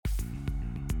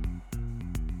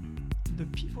the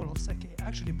people of sake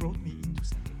actually brought me into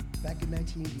sake. Back in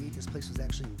 1988, this place was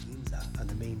actually in Ginza on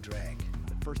the main drag.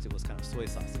 At first it was kind of soy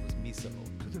sauce, it was miso.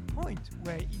 To the point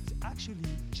where it actually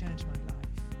changed my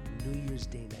life. New Year's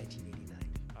Day 1989.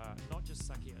 Not just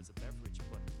sake as a beverage,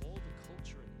 but all the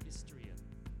culture and history.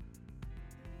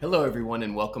 Hello, everyone,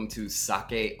 and welcome to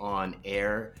Sake on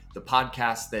Air, the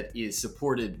podcast that is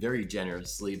supported very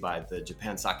generously by the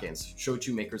Japan Sake and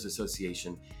Shochu Makers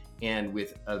Association, and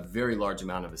with a very large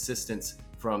amount of assistance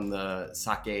from the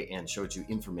Sake and Shochu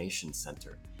Information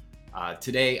Center.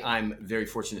 Today, I'm very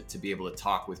fortunate to be able to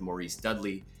talk with Maurice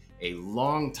Dudley, a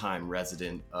longtime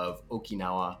resident of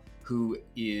Okinawa, who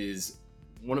is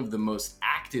one of the most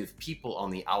active people on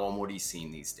the Awamori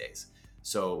scene these days.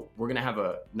 So we're going to have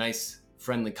a nice,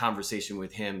 friendly conversation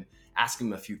with him, ask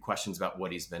him a few questions about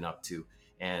what he's been up to,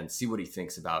 and see what he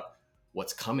thinks about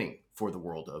what's coming for the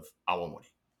world of Awamori.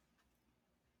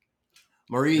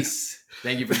 Maurice,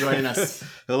 thank you for joining us.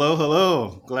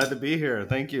 Hello. Glad to be here.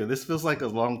 Thank you. This feels like a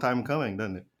long time coming,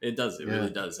 doesn't it? It does. It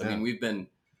really does. I mean, we've been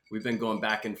going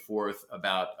back and forth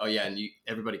about. Oh yeah, and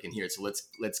everybody can hear it. So let's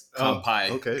kanpai.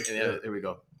 Okay. There we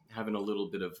go. Having a little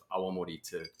bit of Awamori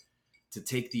to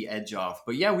take the edge off.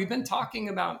 But yeah, we've been talking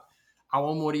about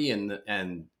Awamori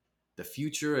and the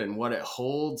future and what it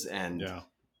holds and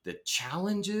the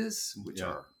challenges, which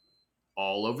are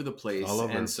all over the place.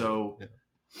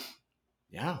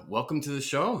 Welcome to the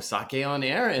show, Sake on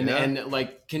Air. And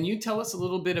like, can you tell us a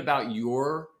little bit about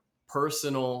your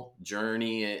personal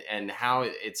journey and how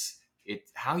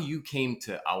how you came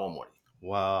to Awamori?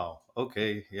 Wow.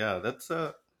 Okay. Yeah, that's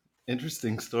a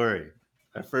interesting story.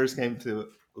 I first came to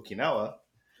Okinawa.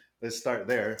 Let's start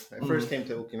there. I first came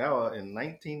to Okinawa in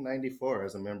 1994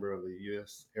 as a member of the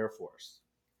U.S. Air Force.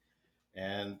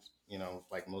 And,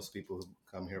 like most people who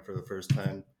come here for the first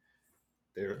time,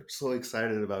 they're so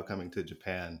excited about coming to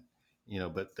Japan,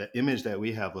 but the image that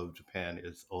we have of Japan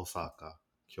is Osaka,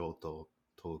 Kyoto,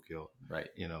 Tokyo, right?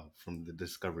 From the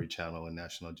Discovery Channel and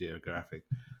National Geographic.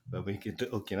 But when you get to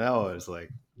Okinawa, it's like,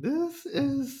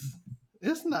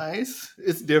 it's nice.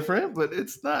 It's different, but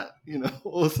it's not,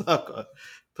 Osaka,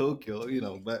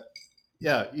 Tokyo, but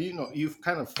yeah, you've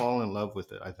kind of fallen in love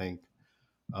with it, I think.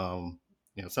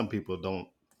 Some people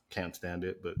can't stand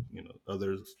it, but,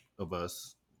 others of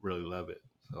us really love it.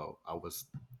 So I was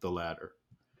the latter.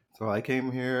 So I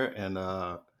came here and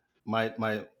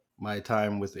my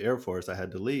time with the Air Force, I had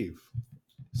to leave.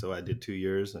 So I did 2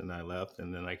 years and I left,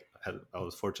 and then I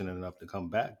was fortunate enough to come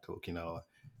back to Okinawa.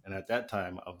 And at that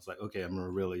time I was like, okay, I'm gonna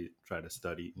really try to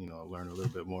study, learn a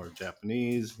little bit more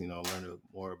Japanese, learn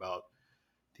more about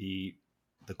the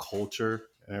culture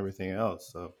and everything else.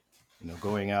 So,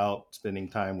 going out, spending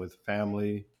time with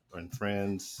family and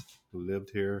friends who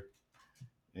lived here,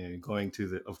 and going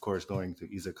to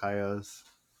izakayas.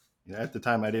 At the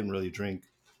time I didn't really drink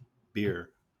beer.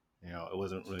 It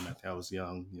wasn't really nothing. I was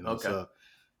young, Okay. So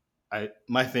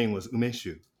my thing was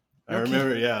umeshu. I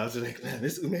remember, I was like, man,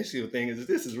 this umeshu thing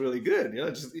is really good.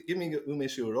 Just give me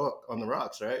umeshu on the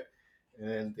rocks, right? And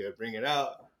then they would bring it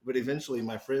out. But eventually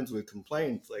my friends would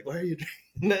complain. It's like, why are you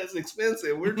drinking? That's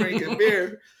expensive. We're drinking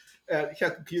beer at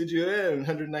 190 yen,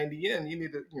 190 yen. You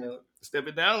need to, step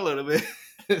it down a little bit.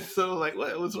 So like,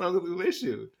 what's wrong with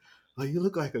umeshu? Well, you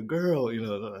look like a girl,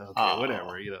 okay,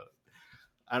 whatever,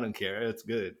 I don't care. It's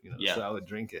good, so I would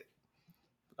drink it.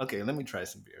 Okay, let me try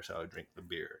some beer. So I would drink the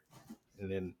beer.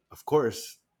 And then, of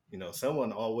course,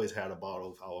 someone always had a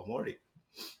bottle of Awamori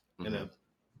and a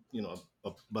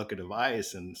bucket of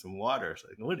ice and some water. So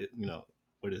like,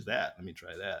 what is that? Let me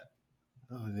try that.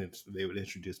 Oh, and then they would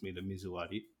introduce me to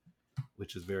mizuwari,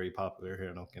 which is very popular here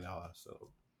in Okinawa. So,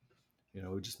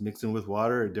 just mixing with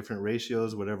water at different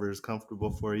ratios, whatever is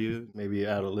comfortable for you. Maybe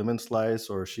add a lemon slice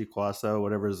or shikwasa,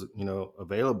 whatever is,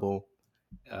 available.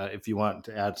 If you want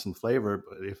to add some flavor,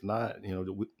 but if not,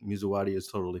 the mizuwari is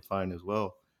totally fine as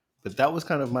well. But that was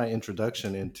kind of my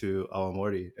introduction into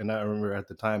Awamori. And I remember at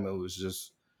the time it was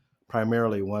just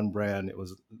primarily one brand. It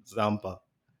was Zampa,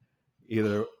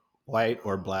 either white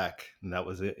or black, and that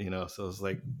was it. So it was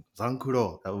like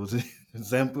Zankuro, that was it.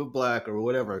 Zampa black or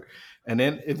whatever. And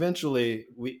then eventually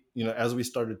we, as we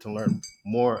started to learn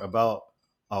more about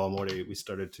Awamori, we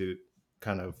started to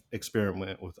kind of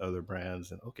experiment with other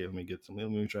brands and okay, let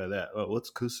me try that. Oh, what's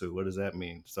kusu? What does that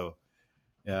mean? So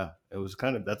yeah, it was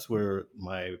that's where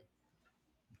my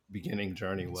beginning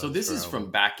journey was. So this is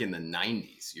from back in the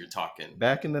 90s, you're talking.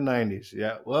 Back in the 90s,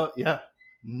 yeah. Well, yeah.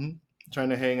 Mm-hmm. Trying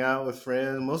to hang out with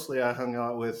friends. Mostly I hung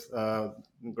out with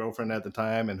girlfriend at the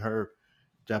time and her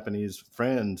Japanese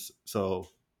friends. So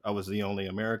I was the only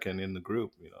American in the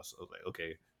group, so I was like,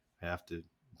 okay, I have to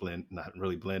not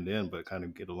really blend in, but kind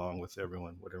of get along with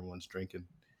what everyone's drinking.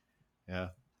 Yeah.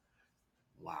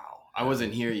 Wow. I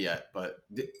wasn't here yet, but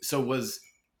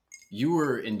you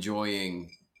were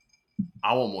enjoying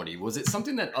awamori. Was it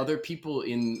something that other people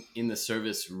in the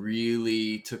service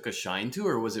really took a shine to,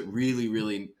 or was it really,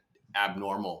 really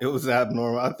abnormal? It was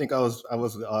abnormal. I think I was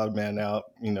the odd man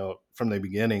out, from the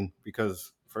beginning,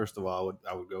 because first of all,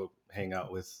 I would go hang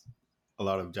out with a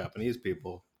lot of Japanese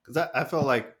people, because I felt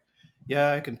like,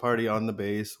 yeah, I can party on the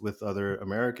base with other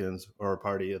Americans or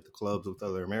party at the clubs with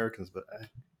other Americans, but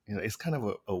it's kind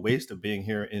of a waste of being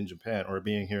here in Japan or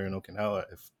being here in Okinawa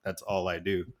if that's all I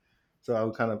do. So I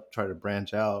would kind of try to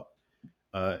branch out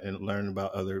and learn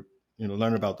about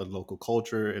learn about the local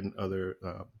culture and other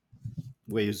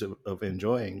ways of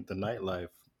enjoying the nightlife.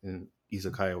 And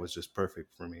izakaya was just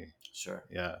perfect for me. Sure.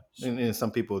 Yeah, and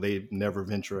some people, they never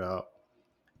venture out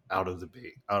of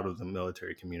the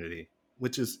military community,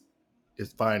 which is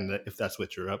fine if that's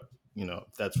what you're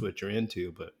if that's what you're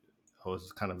into. But I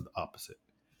was kind of the opposite.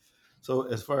 So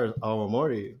as far as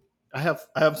awamori, I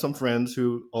have some friends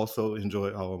who also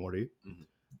enjoy awamori,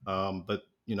 but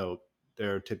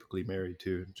they're typically married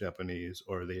to Japanese,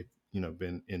 or they've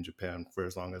been in Japan for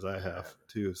as long as I have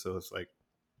too. So it's like,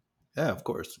 yeah, of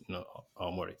course,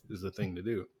 awamori is the thing to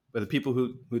do. But the people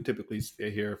who typically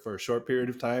stay here for a short period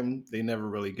of time, they never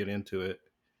really get into it,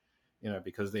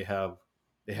 because they have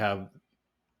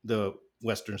the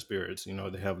Western spirits,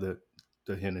 they have the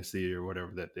Hennessy or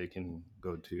whatever that they can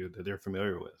go to that they're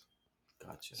familiar with.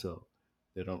 Gotcha. So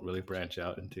they don't really branch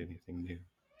out into anything new.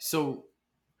 So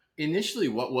initially,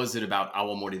 what was it about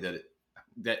awamori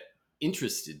that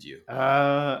interested you?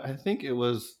 I think it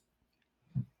was.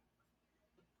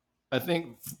 I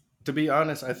think, to be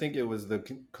honest, I think it was the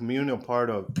communal part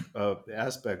of the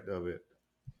aspect of it.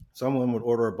 Someone would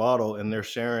order a bottle and they're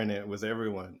sharing it with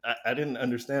everyone. I didn't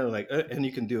understand it, like, and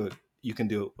you can do it. You can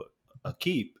do a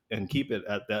keep and keep it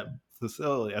at that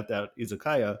facility, at that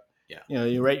izakaya. Yeah.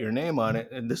 You write your name on it,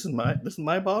 and this is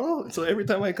my bottle. So every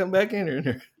time I come back in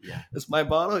here, Yeah. it's my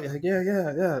bottle. You're like,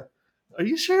 yeah. Are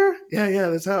you sure? Yeah.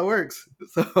 That's how it works.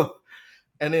 So,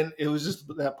 and then it was just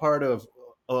that part of,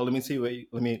 oh, let me see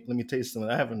let me taste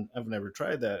something. I've never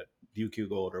tried that Ryukyu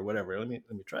Gold or whatever. Let me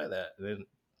try that. And then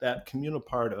that communal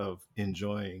part of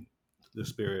enjoying the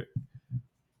spirit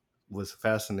was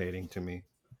fascinating to me.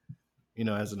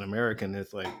 As an American,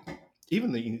 it's like,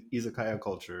 even the izakaya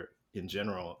culture in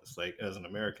general, it's like, as an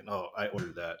American, oh, I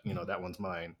ordered that. That one's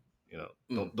mine.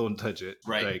 Don't touch it.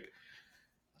 Right. Like,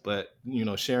 but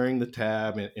sharing the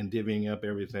tab and divvying up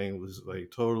everything was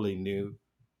like totally new,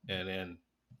 and then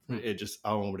it just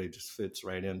fits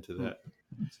right into that.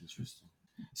 That's interesting.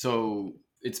 So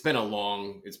it's been a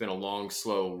long,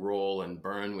 slow roll and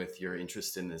burn with your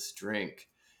interest in this drink,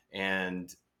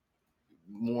 and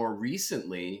more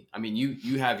recently, I mean,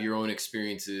 you have your own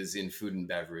experiences in food and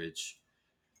beverage.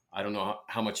 I don't know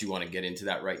how much you want to get into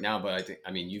that right now, but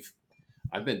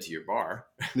I've been to your bar.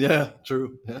 Yeah,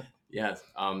 true. Yeah. Yeah.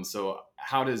 So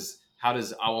how does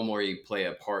awamori play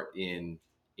a part in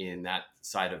that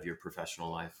side of your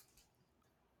professional life?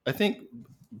 I think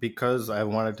because I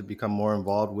wanted to become more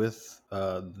involved with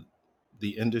the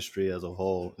industry as a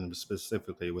whole, and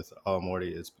specifically with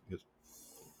awamori, is because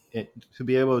to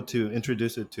be able to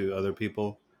introduce it to other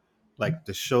people, like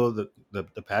to show the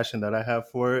passion that I have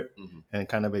for it, and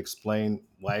kind of explain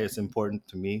why it's important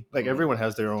to me. Like, everyone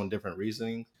has their own different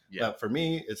reasoning. Yeah. But for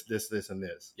me, it's this, and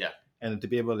this. Yeah. And to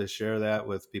be able to share that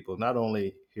with people, not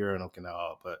only here in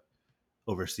Okinawa, but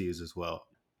overseas as well,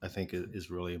 I think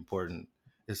is really important.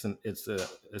 It's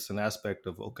an aspect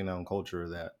of Okinawan culture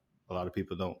that a lot of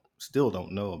people still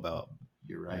don't know about.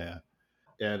 You're right. Yeah.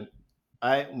 And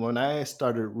when I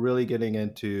started really getting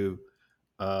into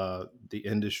the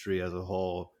industry as a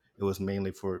whole, it was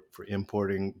mainly for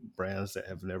importing brands that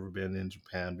have never been in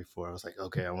Japan before. I was like,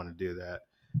 okay, I want to do that.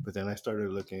 But then I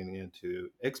started looking into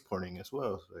exporting as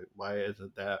well. So, like, why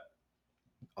isn't that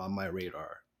on my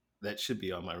radar? That should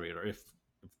be on my radar if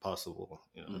possible.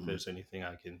 If there's anything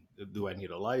do I need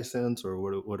a license, or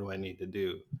what do I need to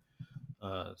do?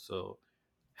 So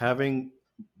having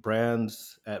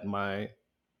brands at my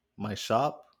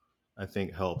shop, I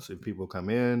think, helps. If people come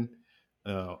in,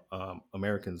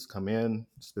 Americans come in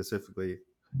specifically,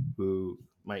 who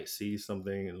might see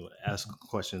something and ask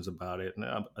questions about it, and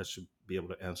I should be able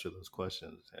to answer those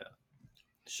questions. Yeah.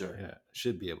 Sure. Yeah,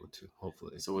 should be able to,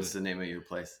 hopefully. So what's the name of your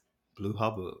place? Blue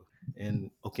Habu in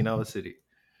Okinawa City.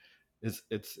 It's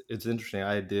interesting.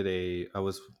 I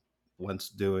was once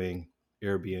doing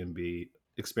Airbnb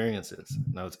experiences,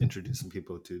 and I was introducing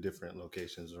people to different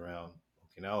locations around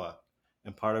Okinawa,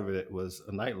 and part of it was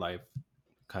a nightlife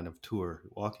kind of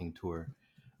walking tour,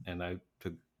 and I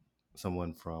took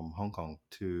someone from Hong Kong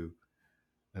to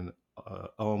an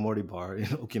Awamori bar in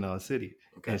Okinawa City.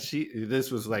 Okay. And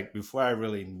this was like before I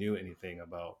really knew anything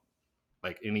about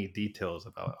like any details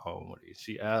about Awamori.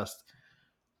 She asked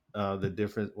the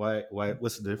difference,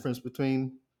 what's the difference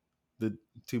between the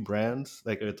two brands?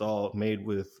 Like it's all made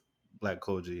with black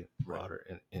koji Right.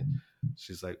 water, and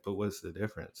she's like, but what's the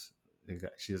difference?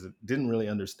 She didn't really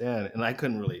understand, and I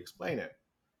couldn't really explain it,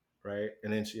 right?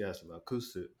 And then she asked about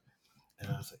kusu, and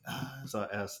I was like, so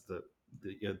I asked the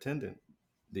attendant,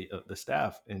 the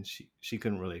staff, and she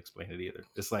couldn't really explain it either.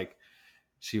 It's like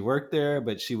she worked there,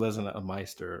 but she wasn't a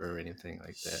meister or anything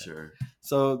like that. Sure.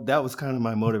 So that was kind of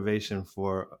my motivation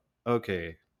for,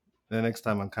 okay, the next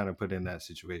time I'm kind of put in that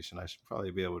situation, I should probably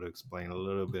be able to explain a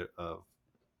little bit of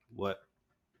what,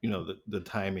 the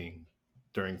timing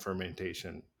during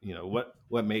fermentation,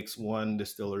 what makes one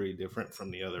distillery different from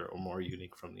the other or more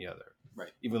unique from the other.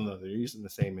 Right. Even though they're using the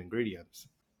same ingredients,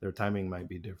 their timing might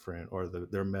be different, or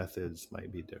their methods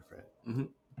might be different. Mm-hmm.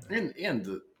 And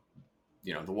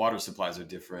the water supplies are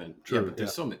different. True, yeah, but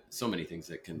there's so many things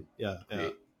that can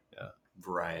create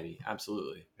variety.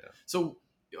 Absolutely. Yeah. So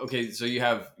okay, so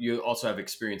you also have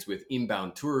experience with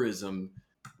inbound tourism.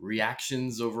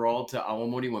 Reactions overall to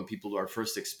Awamori when people are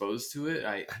first exposed to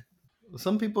it.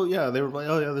 Some people, they were like,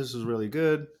 oh yeah, this is really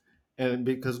good. And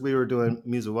because we were doing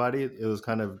Mizuwari, it was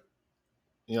kind of,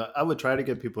 I would try to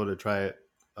get people to try it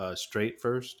straight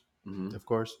first, of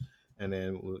course, and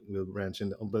then we'll branch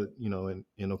into. But in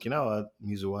Okinawa,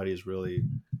 Mizuwari is really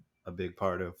a big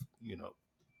part of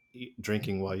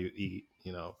drinking while you eat.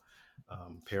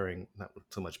 Pairing, not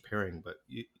so much pairing, but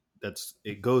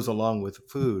it goes along with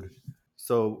food.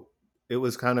 So it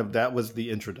was that was the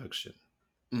introduction.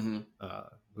 Mm-hmm.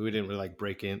 We didn't really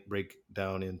break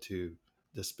down into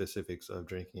the specifics of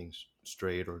drinking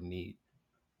straight or neat.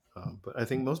 But I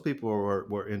think most people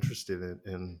were interested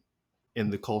in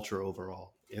the culture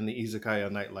overall, in the izakaya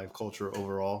nightlife culture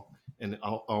overall, and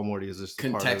Awamori is just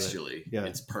contextually. Yeah,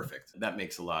 it's perfect. That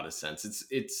makes a lot of sense.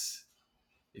 It's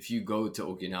if you go to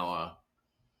Okinawa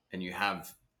and you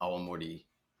have Awamori,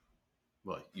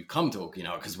 well, you come to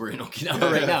Okinawa because we're in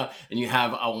Okinawa right now, and you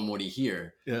have Awamori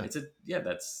here. Yeah,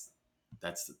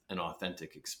 that's an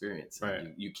authentic experience. Right.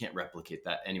 You can't replicate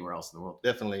that anywhere else in the world.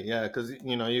 Definitely, yeah, because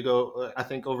you go. I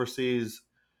think overseas,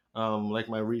 like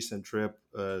my recent trip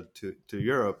to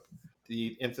Europe,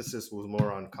 the emphasis was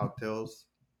more on cocktails,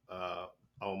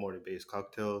 Awamori-based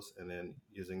cocktails, and then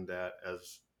using that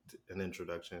as an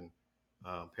introduction,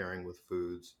 pairing with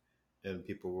foods, and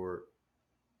people were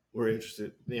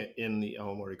interested in the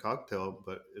Awamori cocktail,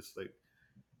 but it's like,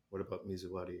 what about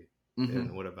Mizuwari? Mm-hmm.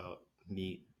 And what about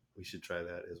neat? We should try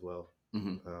that as well.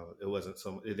 Mm-hmm.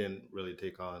 It didn't really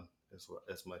take on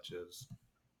as much as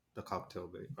the cocktail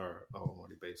or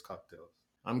Awamori based cocktails.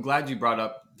 I'm glad you brought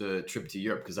up the trip to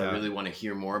Europe because I really want to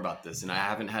hear more about this, and I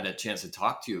haven't had a chance to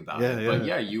talk to you about it. But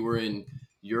yeah, you were in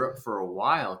Europe for a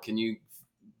while. Can you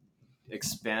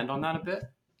expand on that a bit?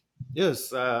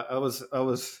 Yes, I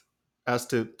was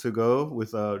asked to go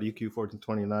with UQ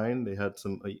 1429. They had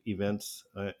some events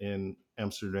in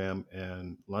Amsterdam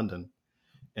and London,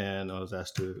 and I was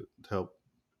asked to help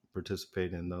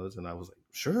participate in those, and I was like,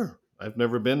 sure. I've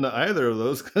never been to either of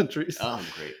those countries. Oh,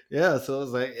 great. Yeah, so I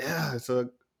was like, yeah.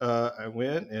 So I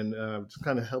went and just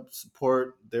kind of helped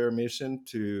support their mission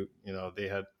to, they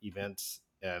had events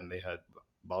and they had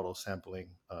bottle sampling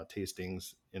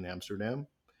tastings in Amsterdam,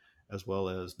 as well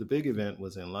as the big event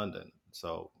was in London.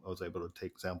 So I was able to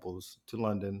take samples to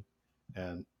London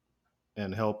and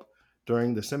help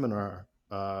during the seminar.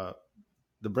 The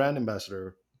brand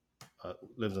ambassador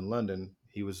lives in London.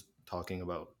 He was talking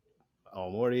about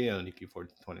Awamori and UQ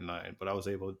 1429, but I was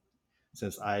able,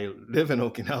 since I live in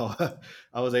Okinawa,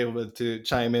 I was able to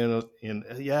chime in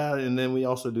and then we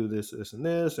also do this, and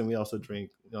this, and we also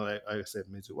drink, like I said,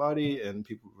 Mizuwari, and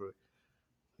people were,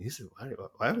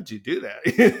 why would you do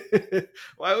that?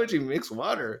 Why would you mix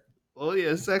water? Well,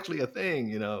 yeah, it's actually a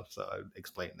thing, so I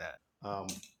explained that.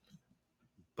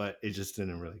 But it just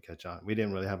didn't really catch on. We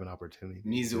didn't really have an opportunity.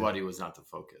 Mizuwari was not the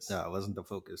focus. No, it wasn't the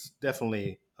focus.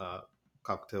 Definitely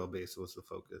cocktail base was the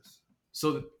focus.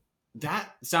 So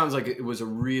that sounds like it was a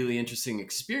really interesting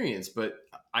experience, but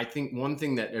I think one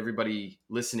thing that everybody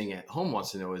listening at home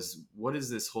wants to know is, what is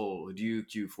this whole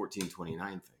UQ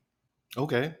 1429 thing?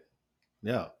 Okay.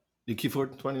 Yeah. UQ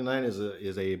 1429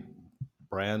 is a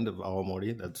brand of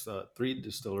Awamori that's 3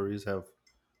 distilleries have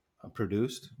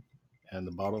produced, and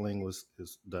the bottling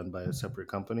is done by a separate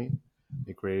company.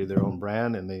 They created their own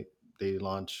brand, and they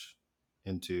launch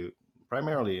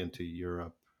primarily into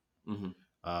Europe. Mm-hmm.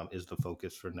 Is the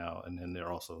focus for now, and then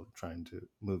they're also trying to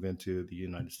move into the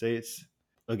United States.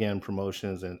 Again,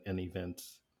 promotions and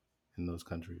events in those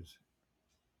countries.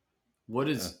 What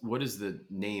is the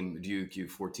name Ryukyu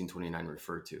 1429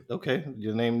 refer to? Okay,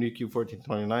 the name Ryukyu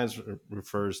 1429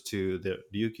 refers to the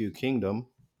Ryukyu Kingdom.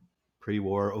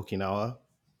 Pre-war Okinawa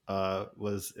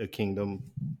was a kingdom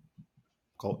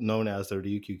known as the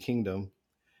Ryukyu Kingdom,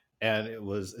 and it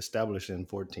was established in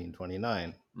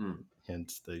 1429. Mm.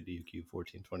 Hence the Ryukyu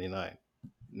 1429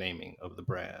 naming of the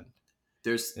brand.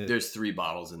 There's 3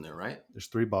 bottles in there, right? There's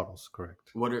 3 bottles,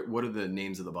 correct. What are the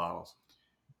names of the bottles?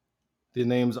 The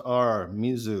names are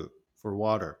Mizu for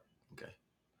water, Okay.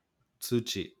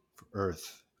 Tsuchi for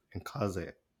earth, and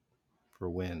Kaze for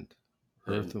wind.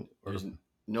 There's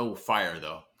no fire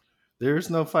though. There is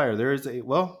no fire. There is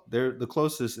the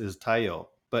closest is Taiyo,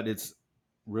 but it's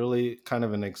really kind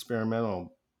of an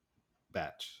experimental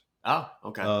batch Oh,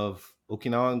 okay. of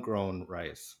Okinawan grown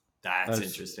rice. That's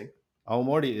interesting.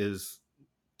 Aomori is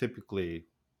typically,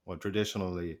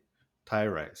 traditionally Thai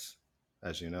rice,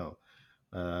 as you know.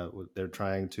 They're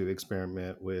trying to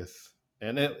experiment with,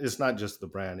 and it's not just the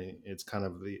brand, it's kind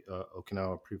of the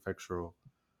Okinawa prefectural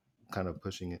kind of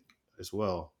pushing it as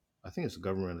well. I think it's the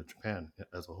government of Japan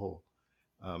as a whole,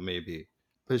 maybe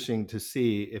pushing to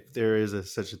see if there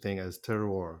is such a thing as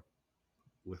terroir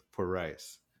for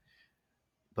rice.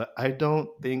 But I don't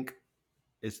think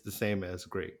it's the same as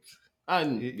grapes.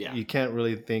 You can't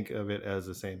really think of it as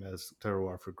the same as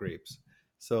terroir for grapes.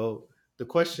 So the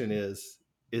question is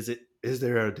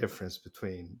there a difference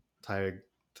between Thai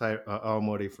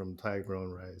aomori from Thai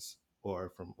grown rice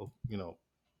or from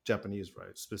Japanese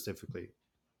rice specifically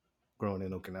grown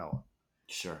in Okinawa?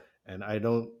 Sure. And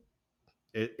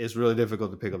it's really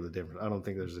difficult to pick up the difference. I don't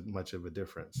think there's much of a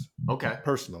difference. Okay.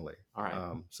 Personally. All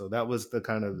right. So that was the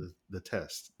kind of the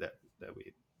test that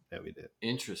we did.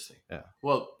 Interesting. Yeah.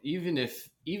 Well, even if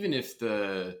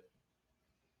there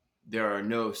are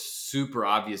no super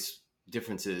obvious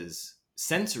differences,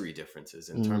 sensory differences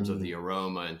in terms of the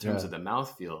aroma, in terms of the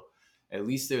mouthfeel, at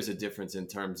least there's a difference in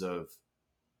terms of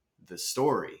the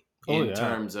story.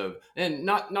 Terms of, and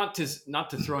not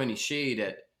to throw any shade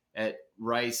at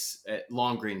rice, at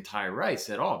long grain Thai rice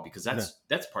at all, because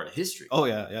that's part of history. Oh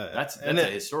yeah. That's a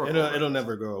historical. It'll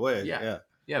never go away.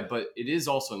 Yeah, but it is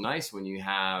also nice when you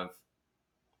have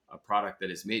a product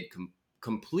that is made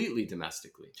completely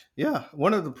domestically. Yeah,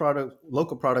 one of the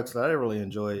local products that I really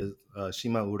enjoy is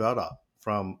Shima Urara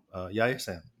from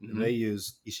Yaesen. Mm-hmm. They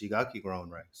use Ishigaki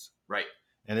grown rice, right?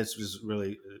 And it's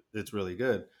really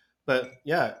good. But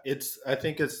yeah, I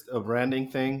think it's a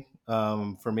branding thing.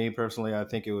 For me personally, I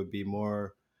think it would be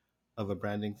more of a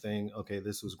branding thing. Okay,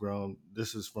 this is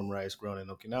from rice grown in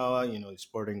Okinawa,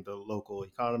 supporting the local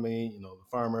economy, the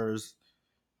farmers,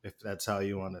 if that's how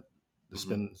you want to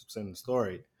spin the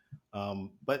story.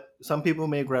 But some people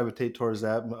may gravitate towards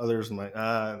that. Others might,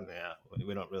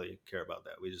 we don't really care about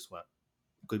that. We just want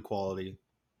good quality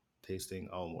tasting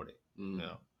aomori,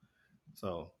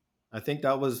 So I think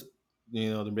that was,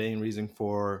 the main reason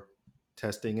for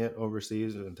testing it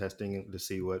overseas and testing it to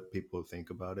see what people think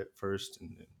about it first,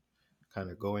 and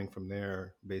kind of going from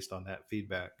there based on that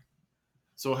feedback.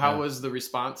 So how was the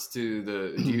response to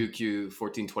the Ryukyu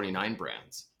 1429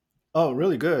 brands? Oh,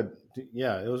 really good.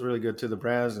 Yeah, it was really good to the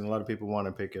brands, and a lot of people want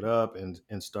to pick it up and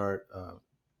start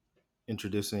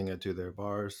introducing it to their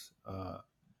bars.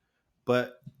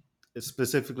 But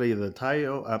specifically the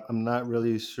Taiyo, I'm not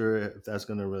really sure if that's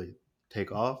going to really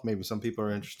take off. Maybe some people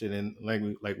are interested in, like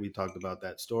we talked about,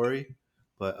 that story,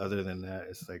 but other than that,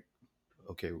 it's like,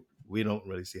 okay, we don't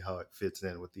really see how it fits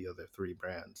in with the other 3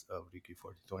 brands of Ryukyu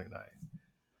 1429.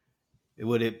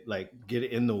 Would it get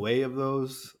in the way of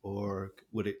those, or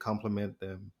would it complement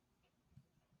them?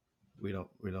 We don't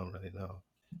really know.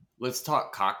 Let's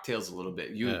talk cocktails a little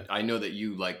bit. I know that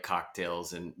you like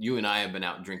cocktails, and you and I have been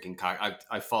out drinking.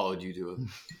 I followed you to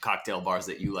cocktail bars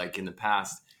that you like in the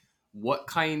past. What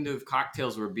kind of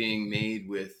cocktails were being made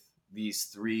with these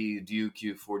 3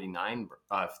 Ryukyu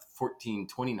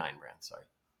 1429 brands?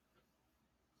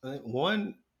 Sorry.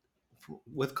 One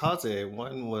with Kaze,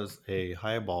 one was a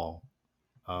highball.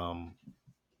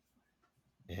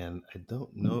 And I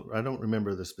don't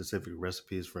remember the specific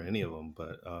recipes for any of them,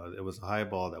 but it was a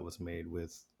highball that was made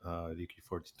with Ryukyu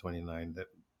 1429 that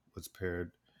was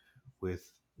paired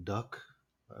with duck,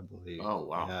 I believe. Oh,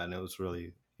 wow. Yeah, and it was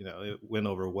really, it went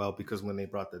over well, because when they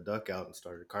brought the duck out and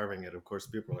started carving it, of course,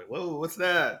 people were like, whoa, what's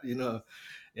that?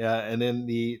 Yeah, and then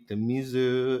the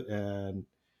mizu and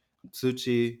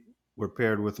tsuchi were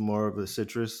paired with more of the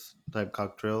citrus type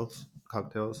cocktails.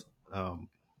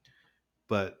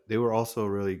 But they were also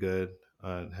really good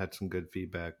and had some good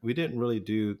feedback. We didn't really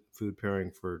do food pairing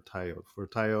for Taiyo. For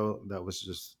Taiyo, that was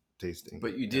just tasting.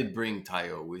 But you did bring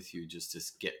Taiyo with you just to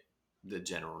get the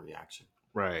general reaction.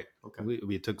 Right. Okay.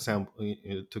 We took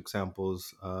took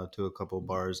samples to a couple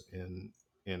bars in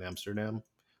Amsterdam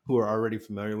who are already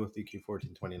familiar with EQ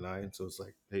 1429. So it's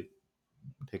like they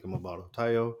take them a bottle of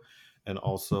Tayo, and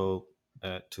also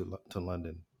to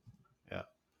London. Yeah.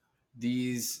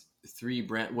 These three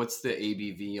what's the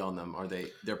ABV on them?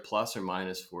 They're plus or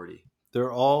minus 40?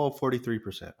 They're all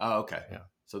 43%. Oh, okay. Yeah.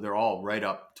 So they're all right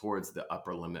up towards the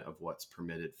upper limit of what's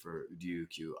permitted for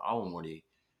Ryukyu Awamori.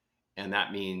 And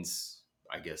that means,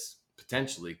 I guess,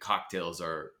 potentially cocktails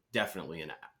are definitely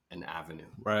an avenue.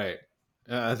 Right.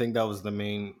 I think that was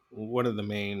one of the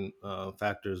main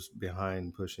factors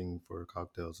behind pushing for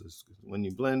cocktails is when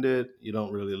you blend it, you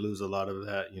don't really lose a lot of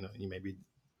that. You know, you may be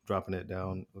dropping it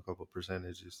down a couple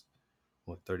percentages,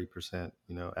 30%,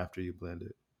 after you blend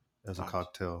it as a Gotcha.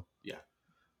 cocktail. Yeah.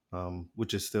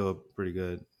 Which is still pretty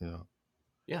good.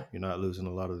 Yeah. You're not losing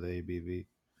a lot of the ABV.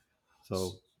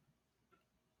 So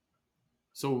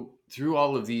through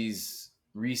all of these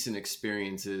recent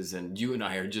experiences, and you and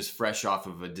I are just fresh off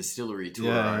of a distillery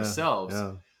tour ourselves.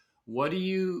 Yeah. What do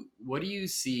you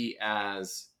see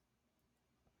as,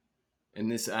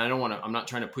 and this, I'm not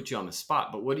trying to put you on the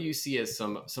spot, but what do you see as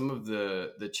some of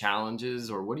the challenges,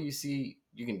 or what do you see?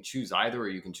 You can choose either, or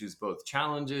you can choose both.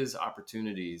 Challenges,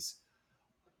 opportunities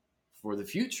for the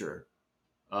future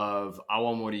of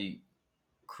Awamori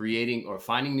creating or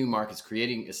finding new markets,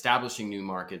 establishing new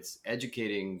markets,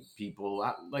 educating people.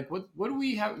 Like what do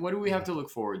we have to look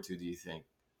forward to, do you think?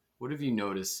 What have you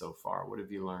noticed so far? What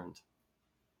have you learned?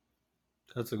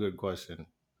 That's a good question.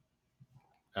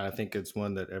 I think it's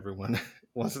one that everyone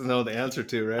wants to know the answer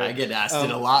to, right? I get asked it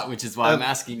a lot, which is why I'm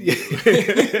asking you.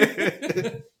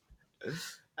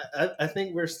 I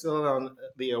think we're still on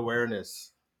the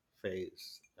awareness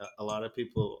phase. A lot of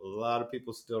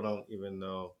people still don't even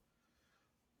know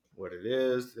what it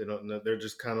is. They don't know. They're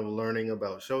just kind of learning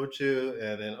about shochu,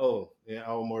 and then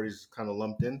Awamori's kind of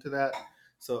lumped into that.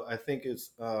 So I think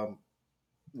it's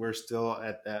we're still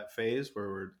at that phase where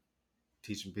we're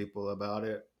teaching people about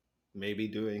it, maybe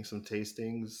doing some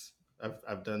tastings.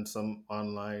 I've done some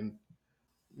online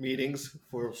meetings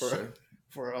for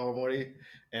Awamori,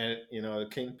 and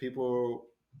people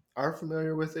are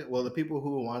familiar with it. Well, the people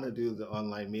who want to do the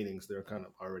online meetings, they're kind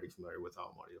of already familiar with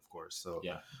Awamori, of course. So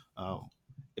yeah,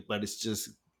 but it's just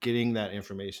getting that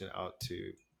information out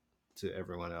to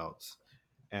everyone else,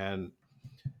 and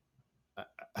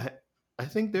I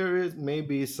think there is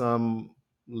maybe some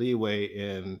leeway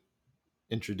in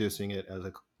introducing it as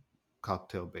a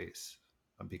cocktail base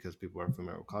because people are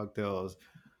familiar with cocktails.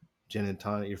 Gin and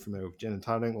tonic, you're familiar with gin and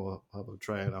tonic, well, how about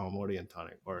try an Awamori and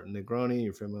tonic? Or Negroni,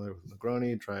 you're familiar with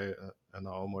Negroni, try an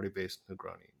Awamori based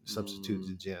Negroni. Substitute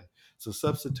the gin. So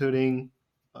substituting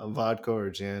vodka or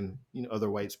gin,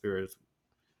 other white spirits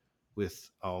with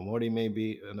Awamori may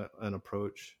be an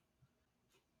approach,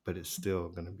 but it's still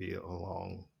going to be a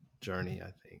long journey,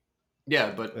 I think.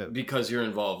 Yeah, but because you're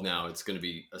involved now, it's going to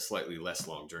be a slightly less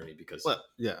long journey because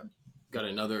got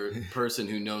another person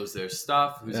who knows their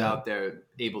stuff, who's out there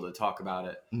able to talk about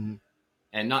it,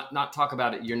 and not talk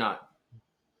about it. You're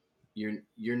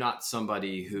not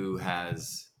somebody who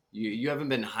has you haven't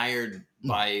been hired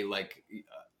by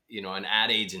an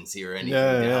ad agency or anything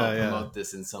to help promote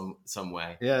this in some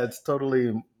way. Yeah, it's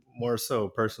totally more so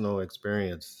personal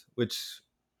experience, which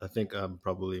I think I'm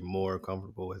probably more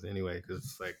comfortable with anyway,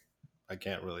 because like I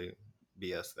can't really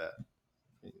BS that.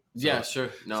 So, sure.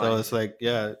 No, so it's like,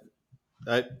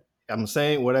 I'm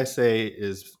saying what I say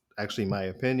is actually my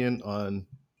opinion on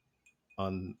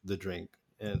the drink.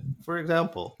 And for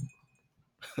example,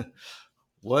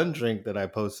 one drink that I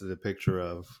posted a picture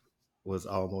of was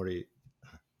Awamori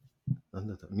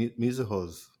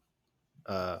Mizuho's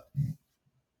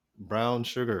brown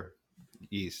sugar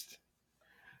yeast.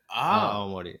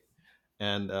 Awamori.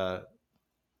 And I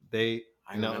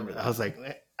remember that. I was like,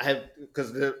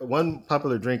 because the one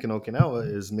popular drink in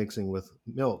Okinawa is mixing with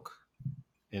milk.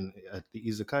 And at the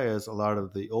izakayas, a lot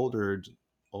of the older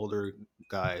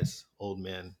guys, old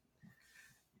men,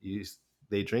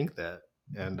 they drink that,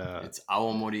 and it's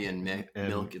Awamori and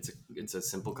milk. It's a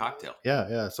simple cocktail.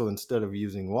 Yeah. So instead of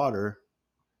using water,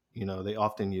 they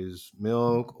often use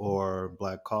milk or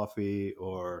black coffee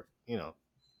or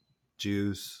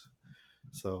juice.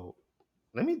 So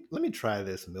let me try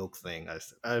this milk thing.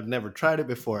 I've never tried it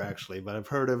before actually, but I've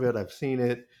heard of it. I've seen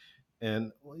it.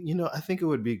 And, I think it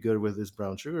would be good with this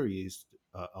brown sugar yeast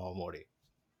Awamori.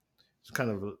 It's kind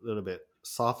of a little bit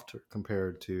softer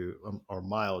compared to, or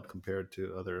mild compared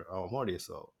to other Awamori.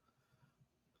 So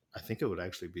I think it would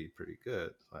actually be pretty good.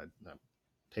 I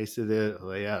tasted it.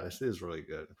 Like, yeah, this is really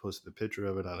good. I posted a picture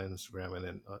of it on Instagram, and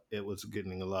then it was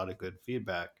getting a lot of good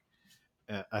feedback.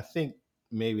 And I think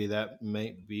maybe that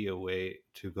might be a way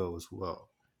to go as well.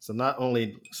 So not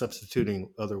only substituting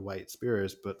other white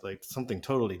spirits, but like something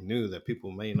totally new that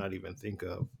people may not even think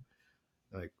of,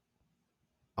 like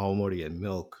awamori and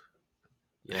milk.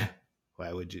 Yeah.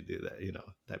 Why would you do that?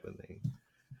 Type of thing.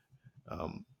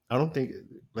 I don't think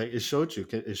like it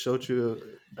shochu. It shochu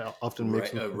often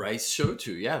makes Rice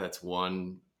shochu. Yeah, that's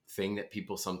one thing that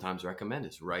people sometimes recommend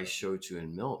is rice shochu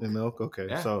and milk. and milk. Okay,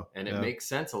 Yeah, so and it makes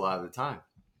sense a lot of the time.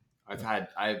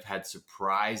 I've had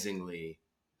surprisingly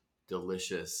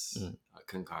delicious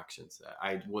concoctions that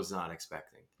I was not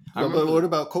expecting. But what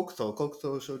about kokuto?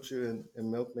 Kokuto, shochu,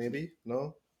 and milk? Maybe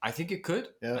no. I think it could.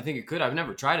 Yeah. I think it could. I've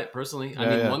never tried it personally.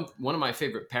 I mean, one of my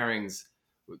favorite pairings.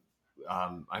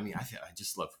 I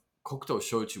just love kokuto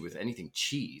shochu with anything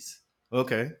cheese.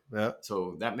 Okay. Yeah.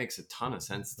 So that makes a ton of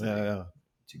sense to me. Yeah.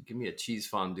 To give me a cheese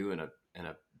fondue and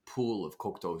a pool of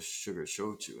kokuto sugar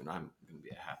shochu, and I'm going to be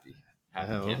a happy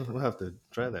camper. We'll have to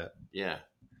try that. Yeah.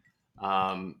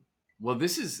 Well,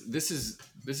 this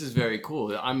is very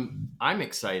cool. I'm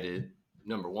excited.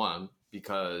 Number one,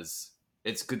 because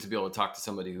it's good to be able to talk to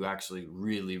somebody who actually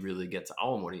really, really gets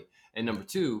awamori. And number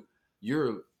two,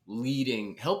 you're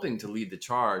helping to lead the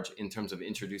charge in terms of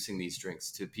introducing these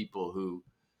drinks to people who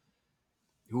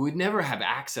would never have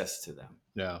access to them.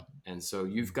 Yeah. And so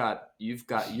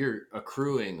you're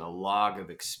accruing a log of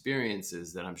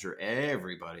experiences that I'm sure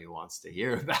everybody wants to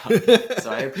hear about.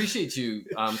 So I appreciate you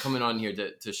coming on here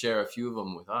to share a few of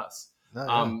them with us.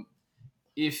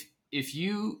 If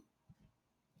you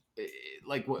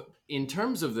like, what in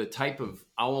terms of the type of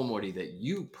awamori that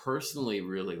you personally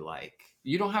really like,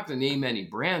 you don't have to name any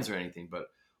brands or anything, but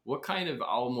what kind of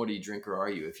awamori drinker are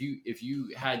you? If you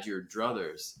had your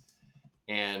druthers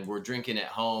and we're drinking at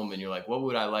home and you're like, what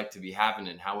would I like to be having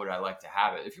and how would I like to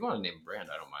have it? If you want to name a brand,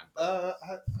 I don't mind.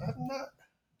 I'm not.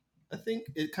 I think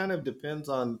it kind of depends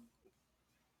on.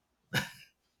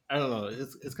 I don't know.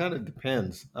 It's kind of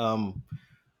depends. A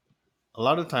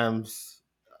lot of times,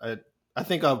 I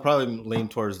think I'll probably lean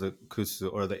towards the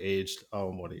kusu or the aged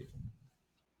awamori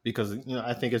because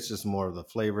I think it's just more of the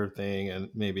flavor thing and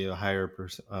maybe a higher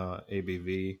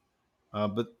ABV.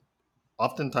 But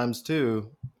oftentimes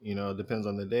too, it depends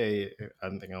on the day. I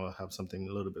think I'll have something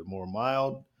a little bit more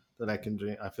mild that I can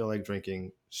drink. I feel like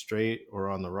drinking straight or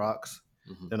on the rocks.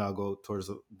 Mm-hmm. Then I'll go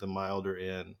towards the milder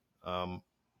end.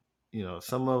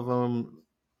 Some of them,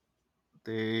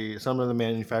 some of the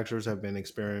manufacturers have been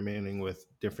experimenting with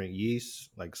different yeasts,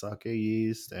 like sake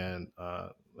yeast, and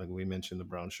like we mentioned, the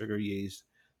brown sugar yeast.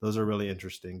 Those are really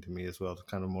interesting to me as well. It's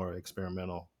kind of more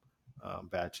experimental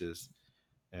batches.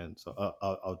 And so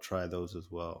I'll try those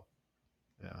as well.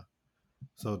 Yeah.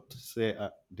 So to say,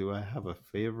 do I have a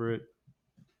favorite?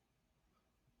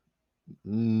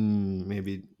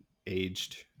 Maybe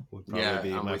aged would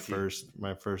probably be my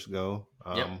first go.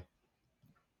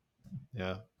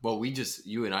 Yeah. Well,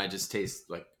 you and I just taste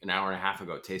like an hour and a half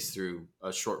ago, taste through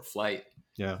a short flight.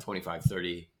 Yeah. 25,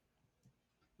 30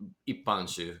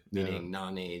 ippanshu, meaning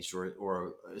non-aged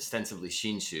or ostensibly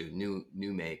shinshu,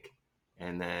 new make.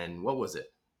 And then what was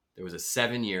it? There was a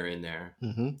 7-year in there,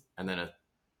 and then a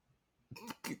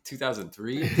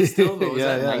 2003 still. What was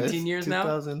that? 19 years 2003, now.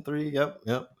 2003.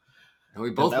 Yep. And we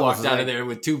both walked out of there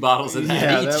with 2 bottles of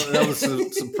that each. that was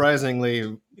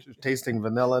surprisingly tasting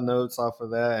vanilla notes off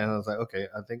of that, and I was like, okay,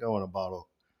 I think I want a bottle.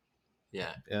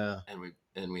 Yeah.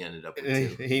 And we ended up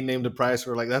with 2. He named the price.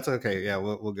 We're like, that's okay. Yeah,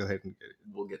 we'll go ahead and get it.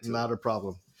 We'll get to it. Not a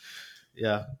problem.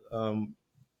 Yeah.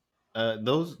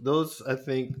 Those I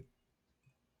think,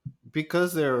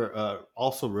 because they're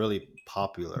also really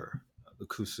popular, the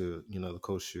kusu, the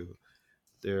koshu,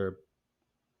 they're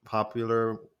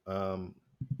popular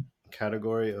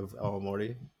category of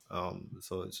awamori.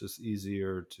 So it's just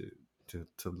easier to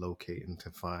locate and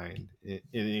to find.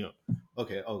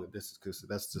 Okay, this is kusu.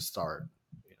 That's the start.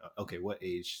 Okay, what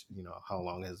age? How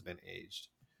long has it been aged,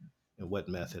 and what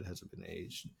method has it been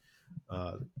aged?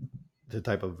 The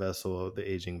type of vessel,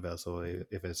 the aging vessel,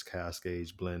 if it's cask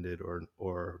aged, blended,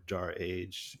 or jar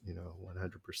aged,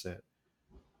 100%.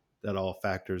 That all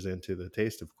factors into the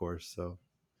taste, of course. So,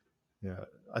 yeah,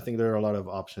 I think there are a lot of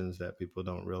options that people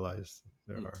don't realize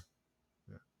there are.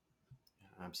 Yeah,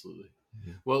 absolutely.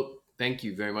 Mm-hmm. Well, thank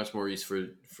you very much, Maurice,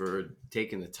 for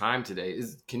taking the time today.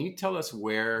 Can you tell us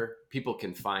where people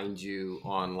can find you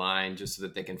online, just so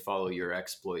that they can follow your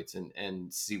exploits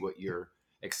and see what you're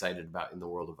excited about in the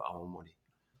world of awamori?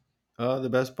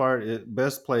 The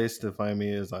best place to find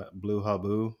me is Blue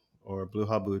Habu or Blue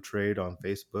Habu Trade on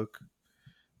Facebook,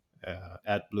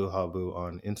 at Blue Habu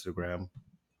on Instagram.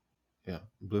 Yeah,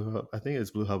 I think it's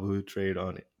Blue Habu Trade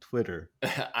on Twitter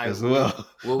as will- well.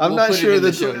 we'll I'm not put it sure in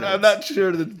the show I'm notes. not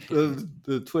sure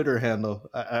the Twitter handle.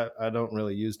 I don't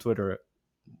really use Twitter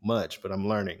much, but I'm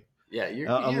learning. Yeah, you're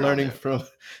I'm on learning there.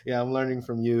 I'm learning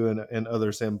from you and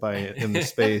other senpai in the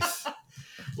space.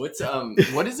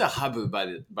 What is a habu by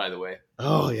the way?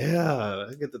 Oh yeah,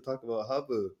 I get to talk about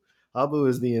habu. Habu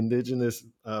is the indigenous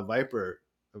viper,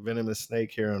 a venomous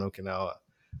snake here in Okinawa.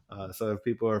 So if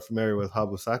people are familiar with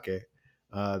habu sake,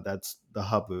 that's the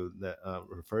habu that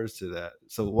refers to that.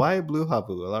 So why blue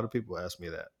habu? A lot of people ask me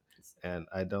that, and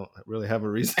I don't really have a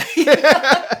reason.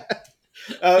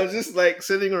 I was just like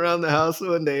sitting around the house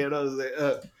one day, and I was like,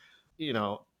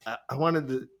 I wanted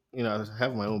to,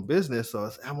 have my own business,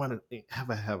 so I wanted to have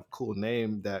a cool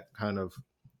name that kind of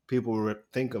people would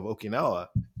think of Okinawa,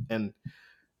 and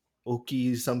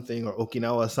Oki something or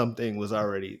Okinawa something was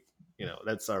already,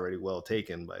 that's already well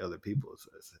taken by other people.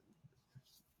 So I said,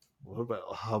 what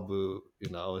about Habu?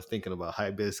 I was thinking about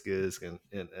hibiscus and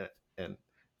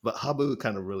but Habu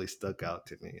kind of really stuck out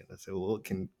to me, and I said, well, what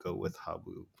can go with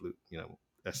Habu? Blue,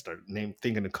 I started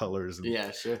thinking of colors. And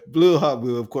Yeah, sure. Blue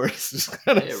Habu, of course, just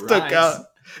kind of stuck rhymes. out.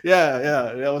 Yeah,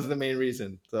 that was the main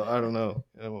reason. So I don't know.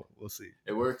 We'll see.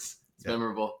 It works. It's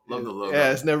memorable. Love the logo.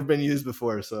 Yeah, it's never been used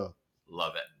before, so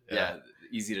Love it. Yeah. Yeah,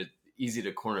 easy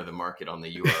to corner the market on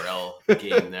the URL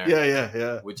game there.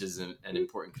 yeah. Which is an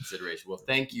important consideration. Well,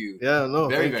 thank you. Yeah, no,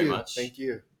 very thank very you. much. Thank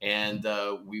you. And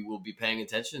we will be paying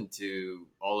attention to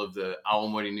all of the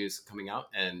Awamori news coming out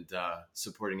and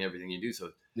supporting everything you do.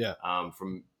 So Yeah. On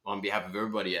behalf of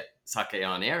everybody at Sake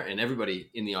on Air and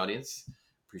everybody in the audience,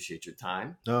 appreciate your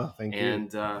time. No, thank you. And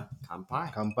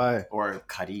kanpai. Kanpai. Or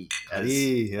kari, as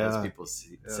Kari, yeah. people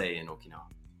say in Okinawa.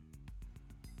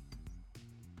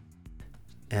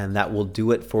 And that will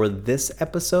do it for this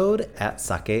episode at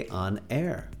Sake on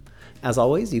Air. As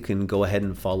always, you can go ahead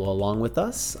and follow along with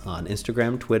us on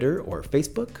Instagram, Twitter, or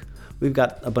Facebook. We've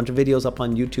got a bunch of videos up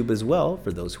on YouTube as well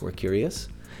for those who are curious.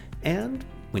 And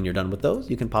when you're done with those,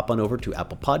 you can pop on over to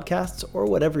Apple Podcasts or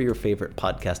whatever your favorite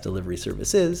podcast delivery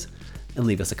service is and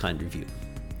leave us a kind review.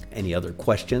 Any other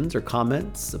questions or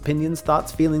comments, opinions,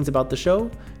 thoughts, feelings about the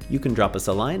show, you can drop us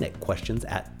a line at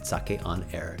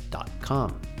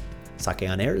questions@sakeonair.com. Sake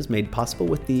on Air is made possible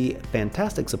with the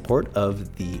fantastic support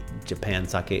of the Japan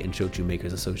Sake and Shochu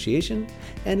Makers Association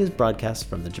and is broadcast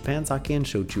from the Japan Sake and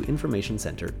Shochu Information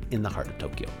Center in the heart of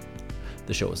Tokyo.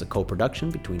 The show is a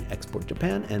co-production between Export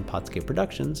Japan and Potsuke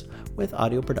Productions with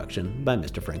audio production by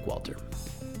Mr. Frank Walter.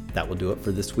 That will do it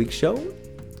for this week's show.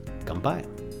 Kanpai.